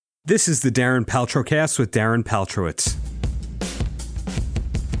This is the Darren Paltrocast with Darren Paltrowitz.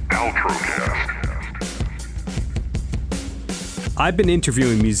 Paltrocast. I've been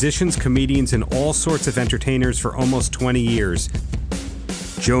interviewing musicians, comedians, and all sorts of entertainers for almost 20 years.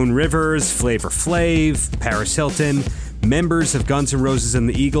 Joan Rivers, Flavor Flav, Paris Hilton, members of Guns N' Roses and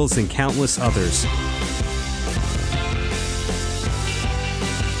the Eagles, and countless others.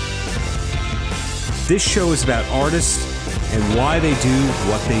 This show is about artists and why they do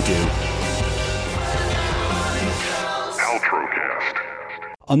what they do.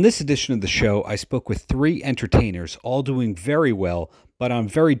 Paltrocast. On this edition of the show, I spoke with three entertainers, all doing very well, but on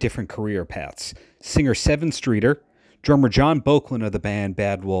very different career paths. Singer Sevyn Streeter, drummer John Boecklin of the band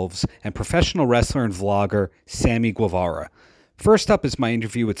Bad Wolves, and professional wrestler and vlogger Sammy Guevara. First up is my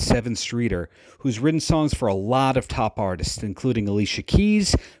interview with Sevyn Streeter, who's written songs for a lot of top artists, including Alicia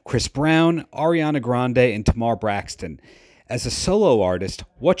Keys, Chris Brown, Ariana Grande, and Tamar Braxton. As a solo artist,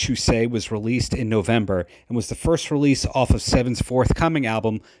 What You Say was released in November and was the first release off of Sevyn's forthcoming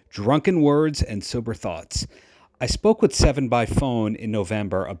album, Drunken Words and Sober Thoughts. I spoke with Sevyn by phone in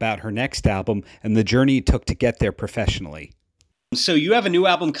November about her next album and the journey it took to get there professionally. So you have a new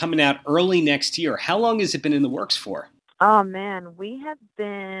album coming out early next year. How long has it been in the works for? Oh man, we have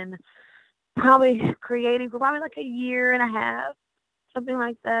been probably creating for probably like a year and a half, something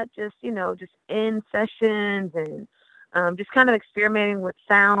like that. Just in sessions and just kind of experimenting with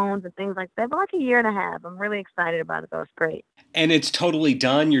sounds and things like that. But like a year and a half. I'm really excited about it, though. It's great. And it's totally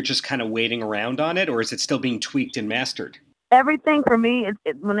done? You're just kind of waiting around on it? Or is it still being tweaked and mastered? Everything for me,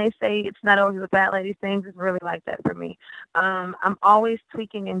 when they say it's not always the fat lady things, it's really like that for me. I'm always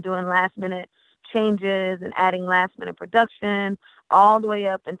tweaking and doing last-minute changes and adding last-minute production all the way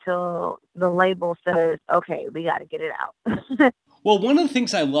up until the label says, okay, we got to get it out. Well, one of the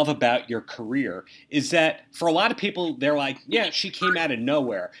things I love about your career is that for a lot of people, they're like, yeah, she came out of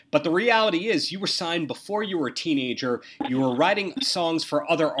nowhere. But the reality is you were signed before you were a teenager. You were writing songs for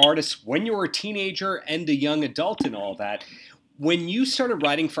other artists when you were a teenager and a young adult and all that. When you started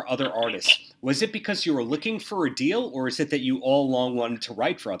writing for other artists, was it because you were looking for a deal, or is it that you all along wanted to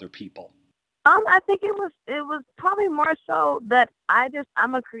write for other people? I think it was probably more so that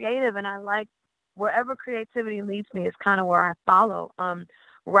I'm a creative and I like wherever creativity leads me is kind of where I follow.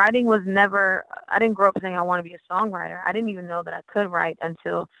 Writing was never, I didn't grow up saying I want to be a songwriter. I didn't even know that I could write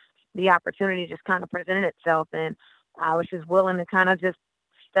until the opportunity just kind of presented itself. And I was just willing to kind of just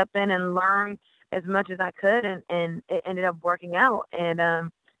step in and learn as much as I could. And it ended up working out.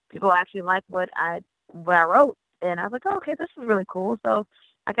 And people actually liked what I wrote. And I was like, oh, okay, this is really cool. So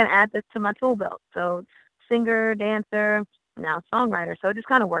I can add this to my tool belt. So singer, dancer, now songwriter. So it just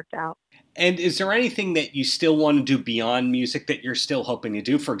kind of worked out. And is there anything that you still want to do beyond music that you're still hoping to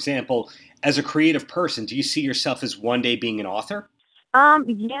do? For example, as a creative person, do you see yourself as one day being an author?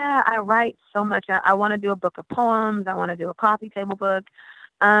 Yeah, I write so much. I want to do a book of poems. I want to do a coffee table book.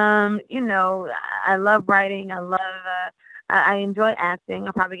 I love writing. I enjoy acting.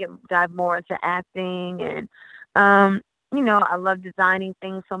 I'll probably dive more into acting and, I love designing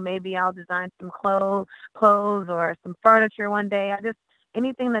things, so maybe I'll design some clothes or some furniture one day.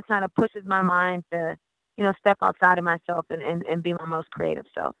 Anything that kind of pushes my mind to, step outside of myself and be my most creative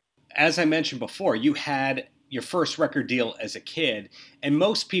self. As I mentioned before, you had your first record deal as a kid, and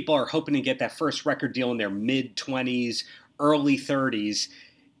most people are hoping to get that first record deal in their mid-20s, early 30s.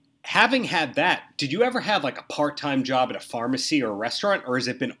 Having had that, did you ever have like a part-time job at a pharmacy or a restaurant, or has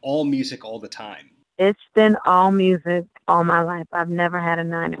it been all music all the time? It's been all music all my life. I've never had a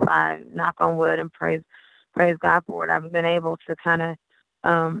 9-to-5, knock on wood, and praise God for it. I've been able to kind of,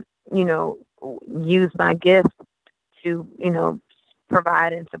 use my gift to,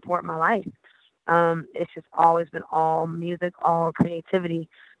 provide and support my life. It's just always been all music, all creativity,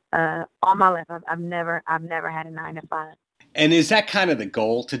 all my life. I've never had a 9-to-5. And is that kind of the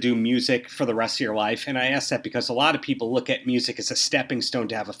goal, to do music for the rest of your life? And I ask that because a lot of people look at music as a stepping stone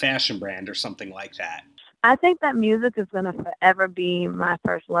to have a fashion brand or something like that. I think that music is going to forever be my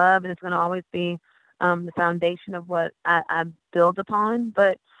first love, and it's going to always be the foundation of what I build upon.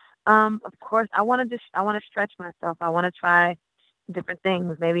 But of course, I want to stretch myself. I want to try different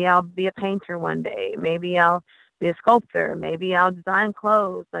things. Maybe I'll be a painter one day. Maybe I'll be a sculptor. Maybe I'll design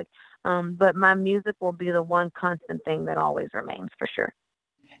clothes. But my music will be the one constant thing that always remains, for sure.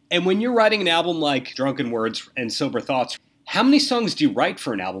 And when you're writing an album like Drunken Words and Sober Thoughts, how many songs do you write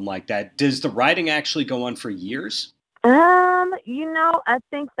for an album like that? Does the writing actually go on for years? I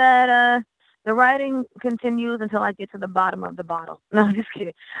think that the writing continues until I get to the bottom of the bottle. No, I'm just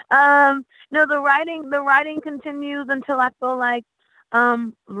kidding. No, the writing continues until I feel like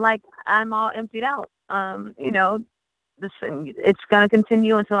I'm all emptied out. it's going to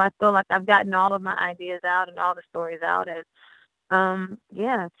continue until I feel like I've gotten all of my ideas out and all the stories out. And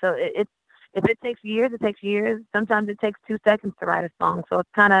yeah, so if it takes years, it takes years. Sometimes it takes 2 seconds to write a song. So it's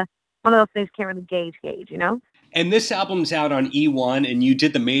kind of one of those things can't really gauge, you know? And this album's out on E1, and you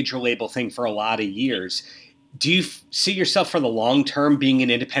did the major label thing for a lot of years. Do you see yourself for the long term being an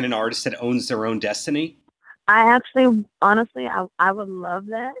independent artist that owns their own destiny? I actually, honestly, I would love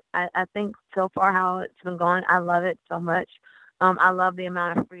that. I think so far how it's been going, I love it so much. I love the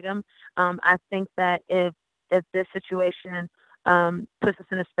amount of freedom. I think that if this situation puts us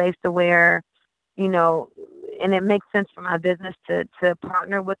in a space to where, you know, and it makes sense for my business to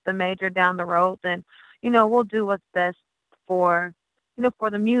partner with the major down the road, then, you know, we'll do what's best for, you know, for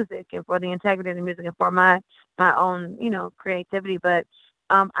the music and for the integrity of the music and for my own, you know, creativity. But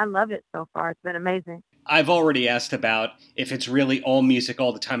I love it so far. It's been amazing. I've already asked about if it's really all music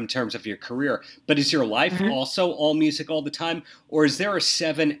all the time in terms of your career, but is your life hmm also all music all the time? Or is there a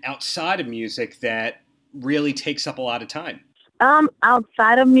Sevyn outside of music that really takes up a lot of time?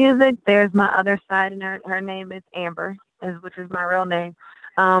 Outside of music, there's my other side, and her name is Amber, which is my real name.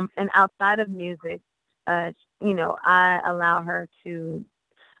 And outside of music, uh, you know, I allow her to,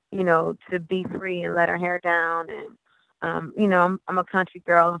 you know, to be free and let her hair down. And, you know, I'm a country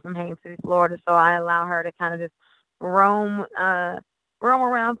girl. I'm from Haines City, Florida, so I allow her to kind of just roam, uh, roam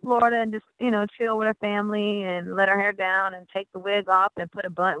around Florida and just, you know, chill with her family and let her hair down and take the wig off and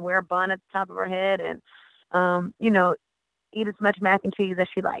wear a bun at the top of her head and, you know, eat as much mac and cheese as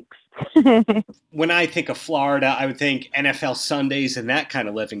she likes. When I think of Florida, I would think NFL Sundays and that kind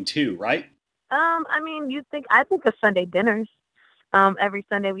of living too, right? I mean, I think of Sunday dinners. Every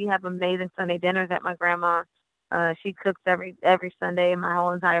Sunday we have amazing Sunday dinners at my grandma. She cooks every Sunday. My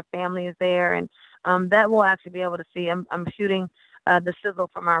whole entire family is there, and that we'll actually be able to see. I'm shooting the sizzle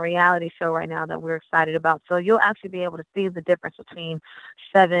from our reality show right now that we're excited about. So you'll actually be able to see the difference between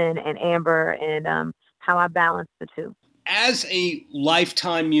Sevyn and Amber and how I balance the two. As a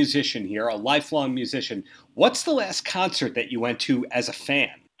lifetime musician here, a lifelong musician, what's the last concert that you went to as a fan?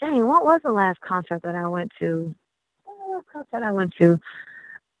 Dang, what was the last concert that I went to? What was the last concert I went to?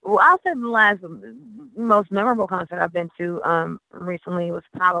 Well, I'll say the last most memorable concert I've been to recently was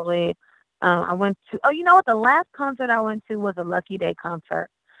probably I went to. Oh, you know what? The last concert I went to was a Lucky Day concert.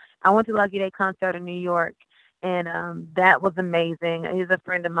 I went to Lucky Day concert in New York, and that was amazing. He's a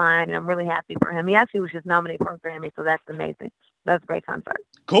friend of mine, and I'm really happy for him. He actually was just nominated for a Grammy, so that's amazing. That's a great concert.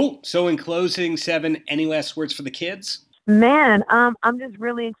 Cool. So in closing, Sevyn, any last words for the kids? Man, I'm just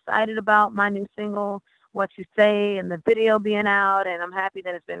really excited about my new single, What You Say, and the video being out, and I'm happy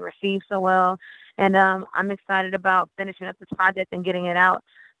that it's been received so well. And I'm excited about finishing up this project and getting it out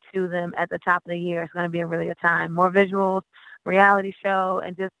to them at the top of the year. It's going to be a really good time. More visuals, reality show,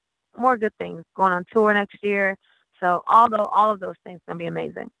 and just more good things. Going on tour next year. So all of those things are going to be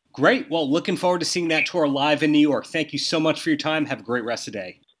amazing. Great. Well, looking forward to seeing that tour live in New York. Thank you so much for your time. Have a great rest of the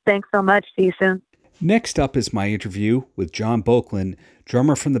day. Thanks so much. See you soon. Next up is my interview with John Boecklin,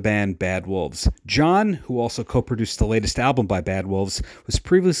 drummer from the band Bad Wolves. John, who also co-produced the latest album by Bad Wolves, was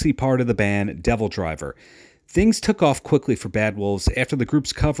previously part of the band Devil Driver. Things took off quickly for Bad Wolves after the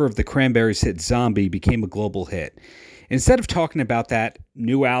group's cover of the Cranberries' hit Zombie became a global hit. Instead of talking about that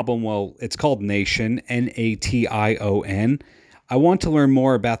new album, well, it's called Nation, Nation, I want to learn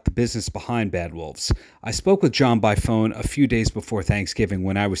more about the business behind Bad Wolves. I spoke with John by phone a few days before Thanksgiving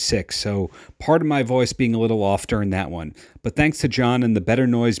when I was sick, so pardon my voice being a little off during that one. But thanks to John and the Better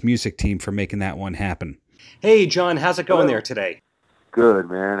Noise music team for making that one happen. Hey, John, how's it going there today? Good,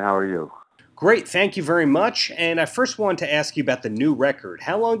 man. How are you? Great, thank you very much. And I first wanted to ask you about the new record.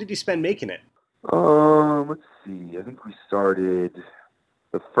 How long did you spend making it? Let's see. I think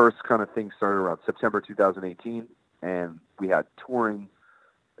the first kind of thing started around September 2018. And we had touring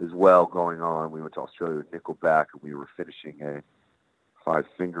as well going on. We went to Australia with Nickelback, and we were finishing a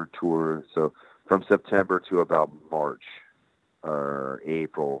 5-finger tour. So from September to about March or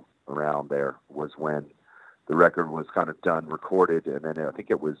April, around there, was when the record was kind of done, recorded. And then I think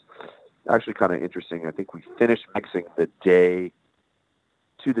it was actually kind of interesting. I think we finished mixing the date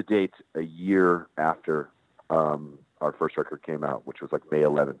a year after our first record came out, which was like May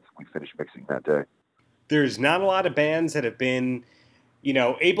 11th. We finished mixing that day. There's not a lot of bands that have been,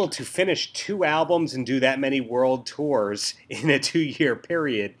 able to finish 2 albums and do that many world tours in a 2-year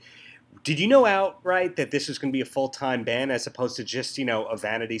period. Did you know outright that this was going to be a full-time band as opposed to just, a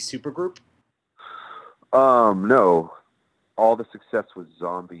vanity supergroup? No. All the success with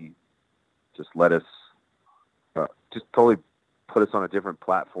Zombie just let us, just totally put us on a different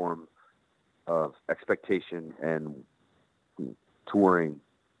platform of expectation and touring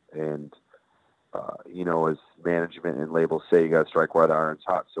and as management and labels say, you got to strike while the iron's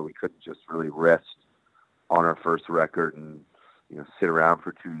hot. So we couldn't just really rest on our first record and, sit around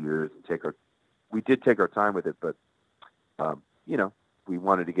for 2 years and we did take our time with it, but, we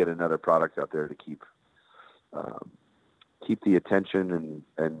wanted to get another product out there to keep the attention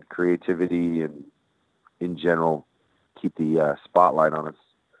and creativity and in general, keep the spotlight on us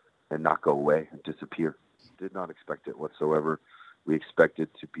and not go away and disappear. Did not expect it whatsoever. We expected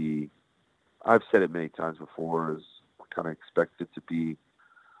to be, I've said it many times before, is kind of expected to be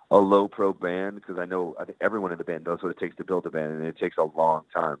a low pro band, because I think everyone in the band knows what it takes to build a band, and it takes a long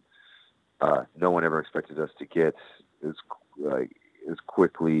time. No one ever expected us to get as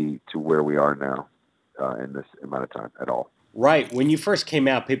quickly to where we are now in this amount of time at all. Right. When you first came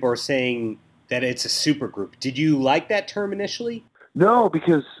out, people were saying that it's a supergroup. Did you like that term initially? No,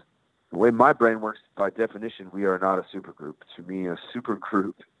 because the way my brain works, by definition, we are not a supergroup. To me, a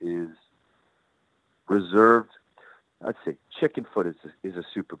supergroup is reserved. I'd say Chickenfoot is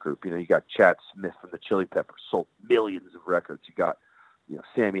a supergroup. You got Chad Smith from the Chili Peppers, sold millions of records. You got,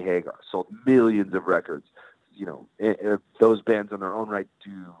 Sammy Hagar, sold millions of records. Those bands on their own right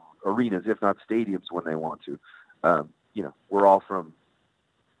do arenas, if not stadiums, when they want to. We're all from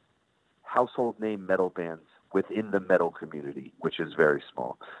household name metal bands within the metal community, which is very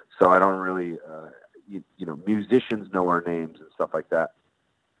small. So I don't really, musicians know our names and stuff like that.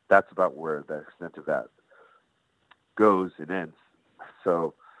 That's about where the extent of that goes and ends.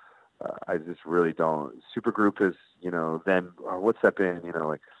 So I just really don't. Supergroup is, them, what's that band,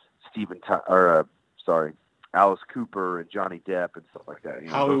 like Alice Cooper and Johnny Depp and stuff like that.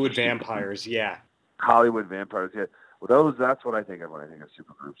 Hollywood Vampires, yeah. Hollywood Vampires, yeah. Well, that's what I think of when I think of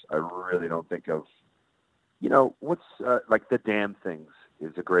supergroups. I really don't think of, what's like the Damn Things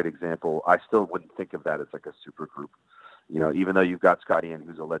is a great example. I still wouldn't think of that as like a supergroup. Even though you've got Scott Ian,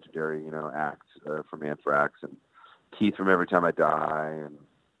 who's a legendary, act from Anthrax, and Keith from Every Time I Die,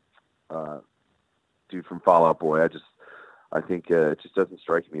 and dude from Fall Out Boy. I think it just doesn't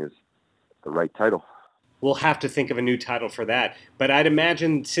strike me as the right title. We'll have to think of a new title for that. But I'd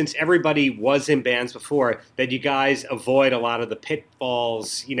imagine, since everybody was in bands before, that you guys avoid a lot of the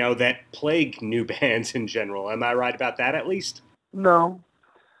pitfalls, that plague new bands in general. Am I right about that, at least? No.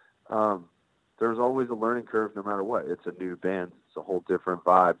 There's always a learning curve no matter what. It's a new band. It's a whole different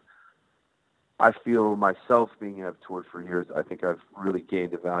vibe. I feel myself, being I've toured for years, I think I've really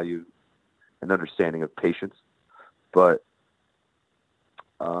gained a value and understanding of patience. But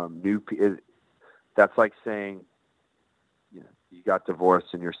that's like saying, you got divorced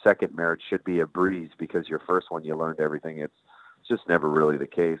and your second marriage should be a breeze because your first one, you learned everything. It's just never really the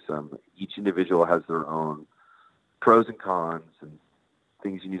case. Each individual has their own pros and cons and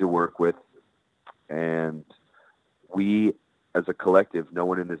things you need to work with. And we, as a collective, no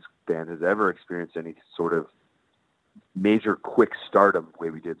one in this band has ever experienced any sort of major quick stardom the way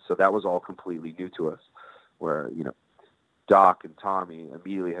we did. So that was all completely new to us, where, Doc and Tommy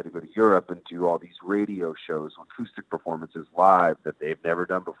immediately had to go to Europe and do all these radio shows, acoustic performances live that they've never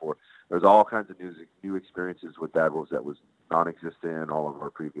done before. There's all kinds of new experiences with Bad Wolves that was non-existent in all of our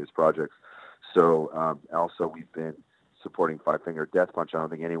previous projects. So also we've been supporting Five Finger Death Punch. I don't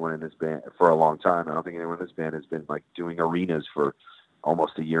think anyone in this band, for a long time, I don't think anyone in this band has been like doing arenas for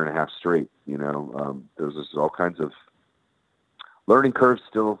almost a year and a half straight. There's just all kinds of learning curves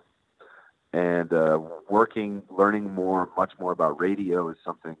still. And learning much more about radio is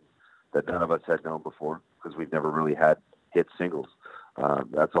something that none of us had known before, because we've never really had hit singles.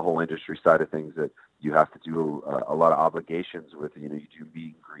 That's a whole industry side of things that you have to do a lot of obligations with. You do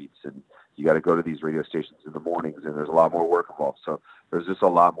meet and greets, and you got to go to these radio stations in the mornings, and there's a lot more work involved. So there's just a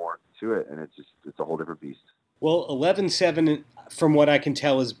lot more to it, and it's a whole different beast. Well, 11-7, from what I can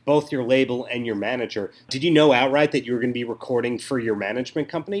tell, is both your label and your manager. Did you know outright that you were going to be recording for your management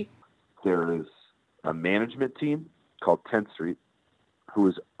company? There is a management team called 10th Street,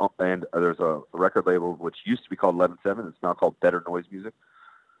 and there's a record label which used to be called 11-7. It's now called Better Noise Music.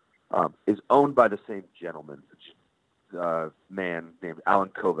 Is owned by the same gentleman, man named Alan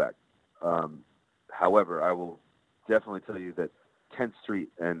Kovac. However, I will definitely tell you that 10th Street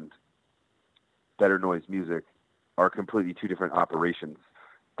and Better Noise Music are completely two different operations.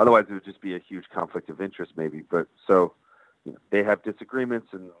 Otherwise, it would just be a huge conflict of interest, maybe. But so they have disagreements,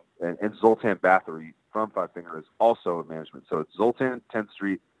 and Zoltan Bathory from Five Finger is also in management. So it's Zoltan, 10th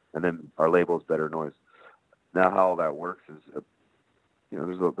Street, and then our label is Better Noise. Now, how all that works is,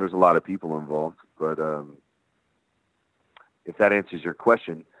 there's a lot of people involved. But if that answers your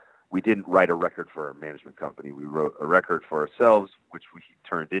question, we didn't write a record for our management company. We wrote a record for ourselves, which we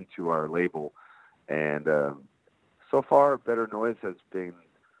turned into our label. And so far, Better Noise has been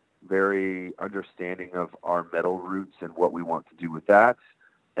very understanding of our metal roots and what we want to do with that,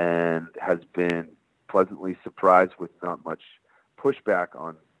 and has been pleasantly surprised with not much pushback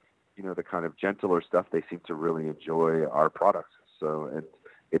on, the kind of gentler stuff. They seem to really enjoy our products. So, and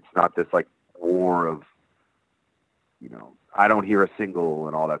it's not this like war of, I don't hear a single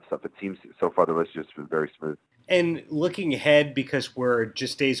and all that stuff. It seems so far the relationship's been very smooth. And looking ahead, because we're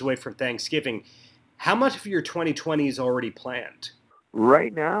just days away from Thanksgiving, how much of your 2020 is already planned?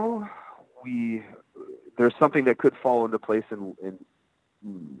 Right now, there's something that could fall into place in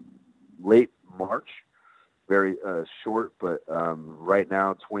late March. Very short, but right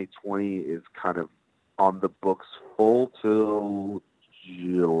now 2020 is kind of on the books full till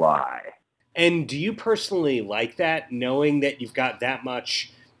July. And do you personally like that, knowing that you've got that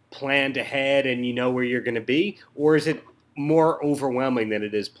much planned ahead and you know where you're going to be? Or is it more overwhelming than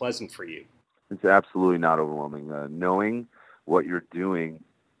it is pleasant for you? It's absolutely not overwhelming. Knowing what you're doing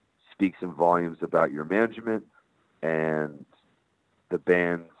speaks in volumes about your management and the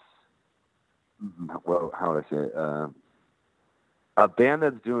band's, well, how would I say it? A band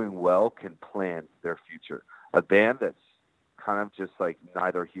that's doing well can plan their future. A band that's kind of just like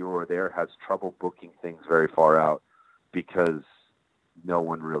neither here or there has trouble booking things very far out because no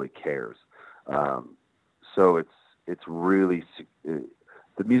one really cares. So it's really,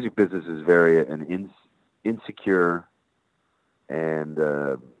 the music business is very insecure, and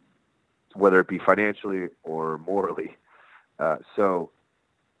whether it be financially or morally. So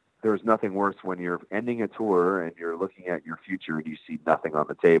there's nothing worse when you're ending a tour and you're looking at your future and you see nothing on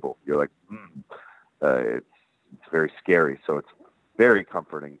the table. You're like, it's very scary. So it's very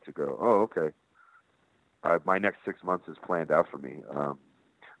comforting to go, oh, okay. My next 6 months is planned out for me.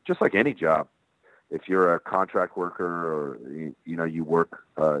 Just like any job. If you're a contract worker or, you work,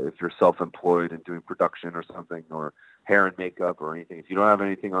 if you're self-employed and doing production or something, or hair and makeup or anything, if you don't have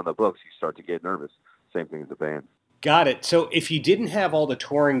anything on the books, you start to get nervous. Same thing as a band. Got it. So if you didn't have all the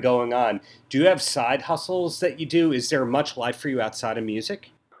touring going on, do you have side hustles that you do? Is there much life for you outside of music?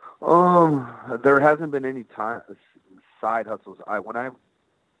 There hasn't been any side hustles. When I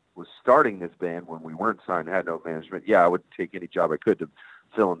was starting this band, when we weren't signed, had no management, I would take any job I could to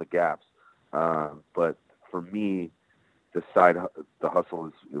fill in the gaps. But for me, the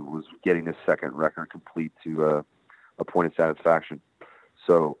hustle was getting this second record complete to a point of satisfaction.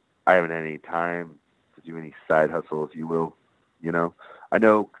 So I haven't had any time to do any side hustle, if you will. I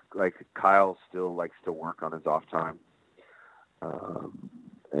know like Kyle still likes to work on his off time,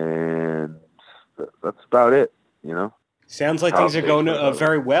 and that's about it. Sounds like things are going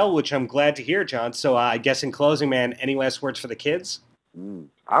very well, which I'm glad to hear, John. So I guess in closing, man, any last words for the kids?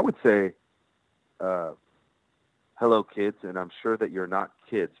 I would say, hello, kids, and I'm sure that you're not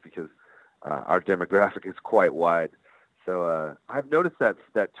kids because our demographic is quite wide. So I've noticed that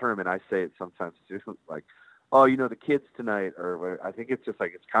term, and I say it sometimes too, like, oh, the kids tonight, or I think it's just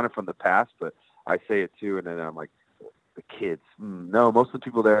like it's kind of from the past, but I say it too, and then I'm like, the kids. No, most of the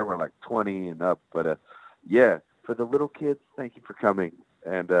people there were like 20 and up, but for the little kids, thank you for coming,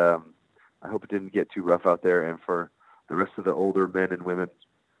 and I hope it didn't get too rough out there, and for the rest of the older men and women,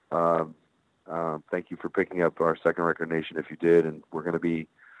 thank you for picking up our second record, Nation, if you did, and we're going to be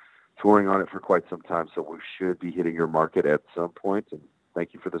touring on it for quite some time, so we should be hitting your market at some point, and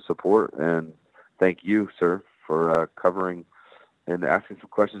thank you for the support, and thank you, sir, for covering and asking some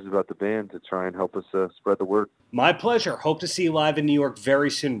questions about the band to try and help us spread the word. My pleasure. Hope to see you live in New York very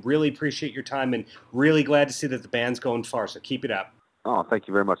soon. Really appreciate your time, and really glad to see that the band's going far, so keep it up. Oh, thank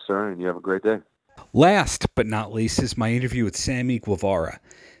you very much, sir, and you have a great day. Last but not least is my interview with Sammy Guevara.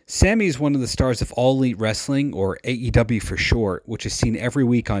 Sammy is one of the stars of All Elite Wrestling, or AEW for short, which is seen every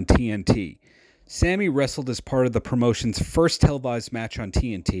week on TNT. Sammy wrestled as part of the promotion's first televised match on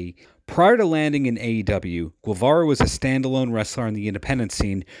TNT. Prior to landing in AEW, Guevara was a standalone wrestler on the independent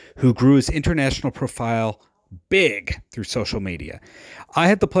scene who grew his international profile big through social media. I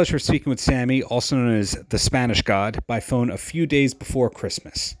had the pleasure of speaking with Sammy, also known as the Spanish God, by phone a few days before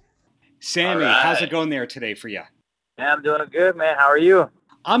Christmas. Sammy, how's it going there today for you? Yeah, I'm doing good, man. How are you?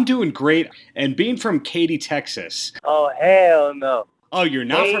 I'm doing great. And being from Katy, Texas. Oh, hell no. Oh, you're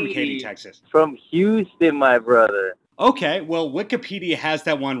not from Katy, Texas? From Houston, my brother. Okay, well, Wikipedia has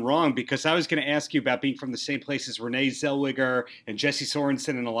that one wrong because I was going to ask you about being from the same place as Renee Zellweger and Jesse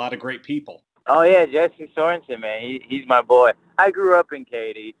Sorensen and a lot of great people. Oh, yeah, Jesse Sorensen, man. He's my boy. I grew up in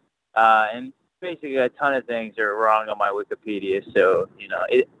Katy, and basically a ton of things are wrong on my Wikipedia, so,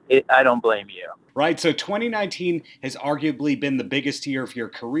 I don't blame you. Right, so 2019 has arguably been the biggest year of your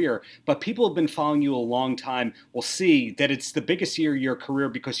career, but people have been following you a long time will see that it's the biggest year of your career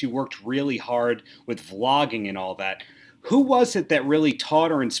because you worked really hard with vlogging and all that. Who was it that really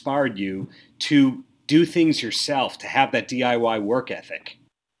taught or inspired you to do things yourself, to have that DIY work ethic?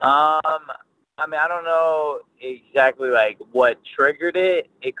 I mean, I don't know exactly like what triggered it.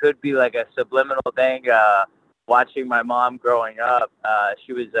 It could be like a subliminal thing. Watching my mom growing up,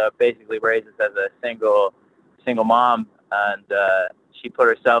 she was basically raised as a single mom, and she put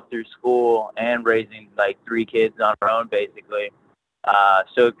herself through school and raising like 3 kids on her own, basically.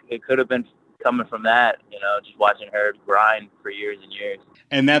 So it could have been coming from that, just watching her grind for years and years.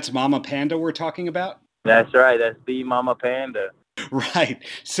 And that's Mama Panda we're talking about? That's right. That's the Mama Panda. Right.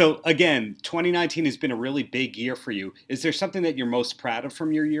 So again, 2019 has been a really big year for you. Is there something that you're most proud of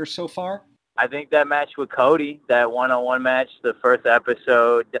from your year so far? I think that match with Cody, that one-on-one match, the first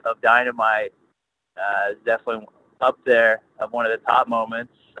episode of Dynamite, is definitely up there of one of the top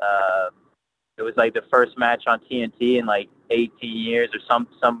moments. It was like the first match on TNT in like 18 years or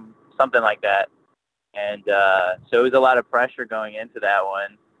something like that. And so it was a lot of pressure going into that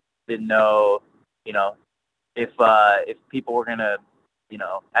one. Didn't know, if people were gonna,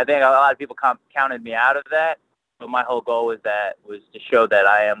 I think a lot of people counted me out of that. But my whole goal was to show that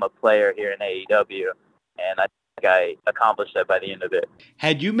I am a player here in AEW, and I think I accomplished that by the end of it.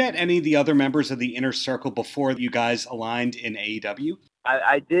 Had you met any of the other members of the Inner Circle before you guys aligned in AEW?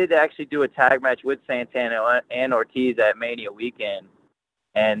 I did actually do a tag match with Santana and Ortiz at Mania weekend,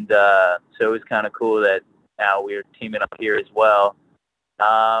 and so it was kind of cool that now we're teaming up here as well.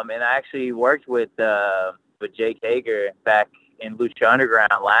 And I actually worked with Jake Hager back in Lucha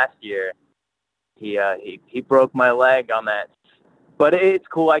Underground last year. He broke my leg on that, but it's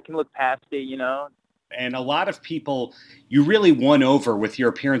cool. I can look past it, And a lot of people you really won over with your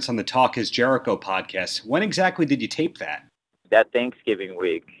appearance on the Talk is Jericho podcast. When exactly did you tape that? That Thanksgiving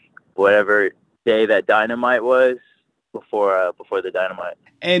week, whatever day that Dynamite was, before the Dynamite.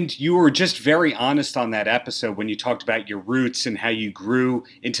 And you were just very honest on that episode when you talked about your roots and how you grew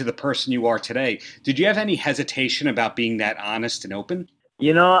into the person you are today. Did you have any hesitation about being that honest and open?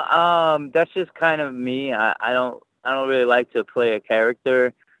 That's just kind of me. I don't really like to play a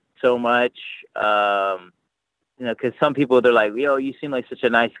character so much. Because some people, they're like, yo, you seem like such a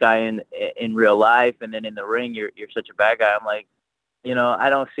nice guy in real life, and then in the ring, you're such a bad guy. I'm like, I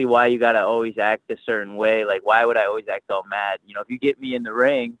don't see why you gotta always act a certain way. Like, why would I always act all mad? If you get me in the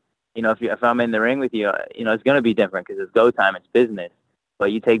ring, if I'm in the ring with you, it's gonna be different because it's go time, it's business.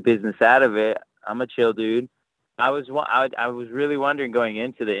 But you take business out of it, I'm a chill dude. I was really wondering going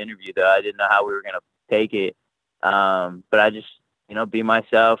into the interview, though. I didn't know how we were gonna take it, but I just be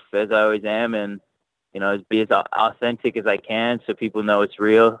myself as I always am, and be as authentic as I can so people know it's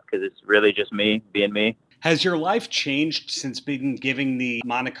real, because it's really just me being me. Has your life changed since being given the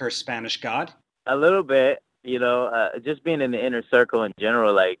moniker Spanish God? A little bit, just being in the Inner Circle in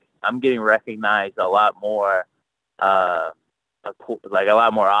general. Like, I'm getting recognized a lot more, like a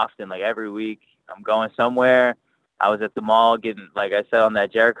lot more often. Like every week, I'm going somewhere. I was at the mall getting, like I said on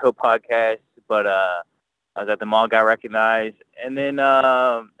that Jericho podcast, but I was at the mall, got recognized, and then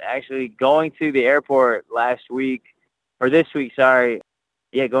actually going to the airport this week. Sorry,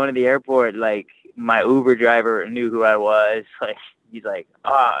 yeah, going to the airport. Like, my Uber driver knew who I was. Like, he's like,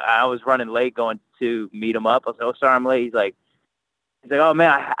 I was running late going to meet him up. I was like, oh, sorry, I'm late. He's like, oh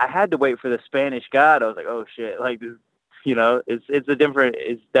man, I had to wait for the Spanish God. I was like, oh shit, like this,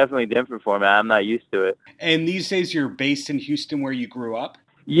 it's definitely different for me. I'm not used to it. And these days you're based in Houston where you grew up?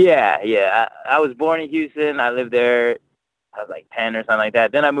 Yeah. I was born in Houston. I lived there. I was like 10 or something like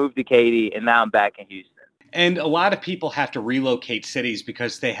that. Then I moved to Katy, and now I'm back in Houston. And a lot of people have to relocate cities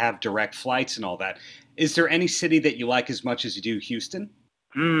because they have direct flights and all that. Is there any city that you like as much as you do Houston?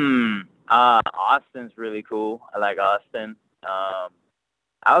 Austin's really cool. I like Austin. I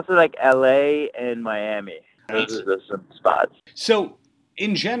also like LA and Miami. Those are some spots. So,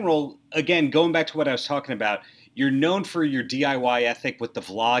 in general, again, going back to what I was talking about, you're known for your DIY ethic with the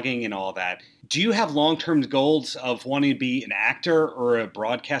vlogging and all that. Do you have long-term goals of wanting to be an actor or a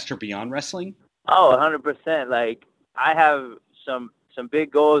broadcaster beyond wrestling? Oh, 100%. Like, I have some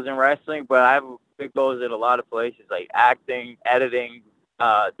big goals in wrestling, but I have big goals in a lot of places, like acting, editing,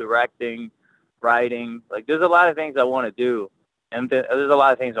 directing, writing. Like, there's a lot of things I want to do, and there's a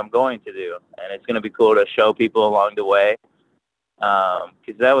lot of things I'm going to do, and it's going to be cool to show people along the way.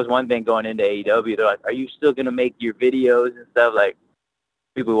 Because that was one thing going into AEW. They're like, are you still going to make your videos and stuff? Like,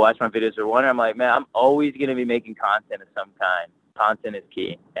 people who watch my videos are wondering. I'm like, man, I'm always going to be making content of some kind. Content is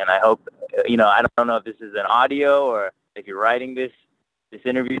key. And I hope, I don't know if this is an audio or if you're writing this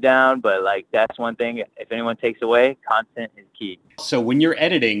interview down, but like, that's one thing. If anyone takes away, content is key. So when you're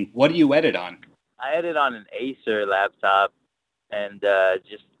editing, what do you edit on? I edit on an Acer laptop, and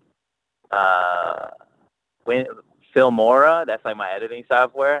Filmora. That's like my editing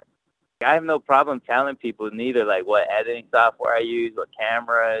software. I have no problem telling people neither, like what editing software I use, what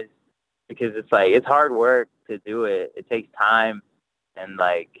cameras, because it's like, it's hard work to do it. It takes time. And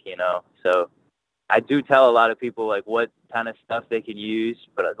like, so I do tell a lot of people like what kind of stuff they can use,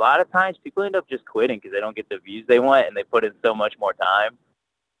 but a lot of times people end up just quitting because they don't get the views they want, and they put in so much more time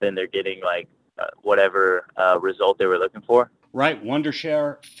than they're getting like whatever result they were looking for. Right.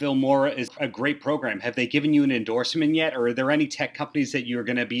 Wondershare, Filmora is a great program. Have they given you an endorsement yet, or are there any tech companies that you're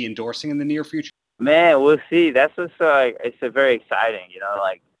going to be endorsing in the near future? Man, we'll see. That's what's it's very exciting,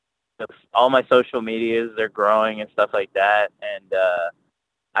 like all my social medias, they're growing and stuff like that. And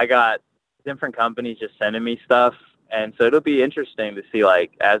I got different companies just sending me stuff. And so it'll be interesting to see,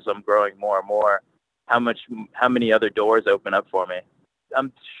 like, as I'm growing more and more, how many other doors open up for me.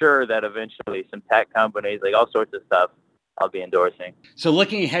 I'm sure that eventually some tech companies, like all sorts of stuff, I'll be endorsing. So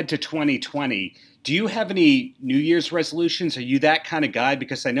looking ahead to 2020, do you have any New Year's resolutions? Are you that kind of guy?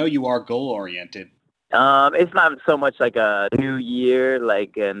 Because I know you are goal-oriented. It's not so much like a new year,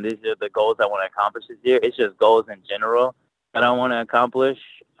 like, and these are the goals I want to accomplish this year. It's just goals in general that I want to accomplish.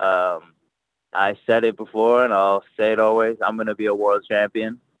 I said it before, and I'll say it always. I'm going to be a world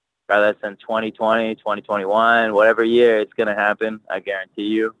champion. Whether that's in 2020, 2021, whatever year, it's going to happen. I guarantee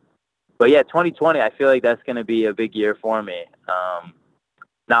you. But yeah, 2020, I feel like that's going to be a big year for me.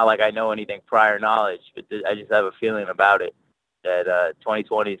 Not like I know anything prior knowledge, but I just have a feeling about it that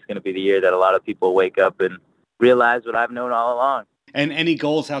 2020 is going to be the year that a lot of people wake up and realize what I've known all along. And any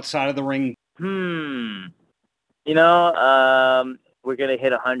goals outside of the ring? We're going to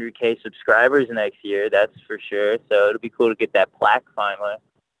hit 100K subscribers next year, that's for sure. So it'll be cool to get that plaque finally.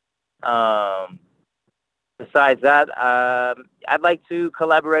 Besides that, I'd like to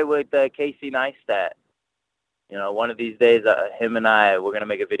collaborate with Casey Neistat. One of these days, him and I, we're going to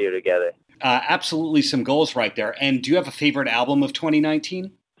make a video together. Absolutely some goals right there. And do you have a favorite album of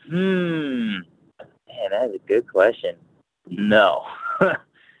 2019? Man, that's a good question. No.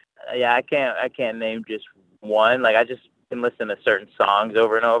 Yeah, I can't name just one. Like, I just can listen to certain songs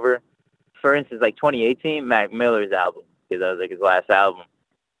over and over. For instance, like 2018, Mac Miller's album, because that was like his last album.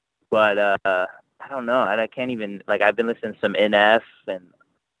 But I don't know. I can't even, like, I've been listening to some NF and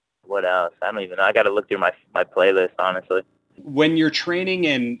what else? I don't even know. I got to look through my playlist, honestly. When you're training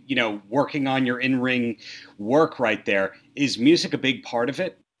and, working on your in-ring work right there, is music a big part of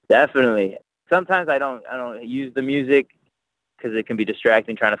it? Definitely. Sometimes I don't use the music because it can be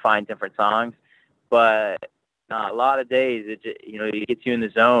distracting trying to find different songs. But a lot of days, it gets you in the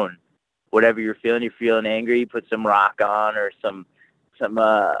zone. Whatever you're feeling angry, you put some rock on, or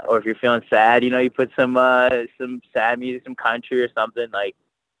or if you're feeling sad, you put some sad music, some country or something, like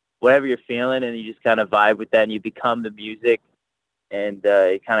whatever you're feeling, and you just kind of vibe with that, and you become the music, and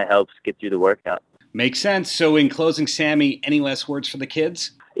it kind of helps get through the workout. Makes sense. So in closing, Sammy, any last words for the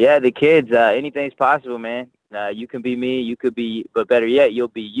kids? Yeah, the kids, anything's possible, man. You can be me, but better yet, you'll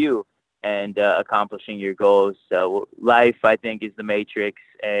be you, and accomplishing your goals. So life, I think, is the matrix,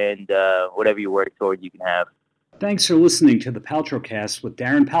 and whatever you work toward, you can have. Thanks for listening to the Paltrocast with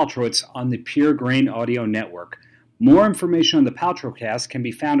Darren Paltrowitz on the Pure Grain Audio Network. More information on the Paltrocast can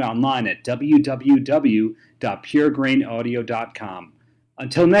be found online at www.puregrainaudio.com.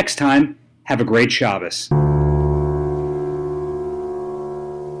 Until next time, have a great Shabbos.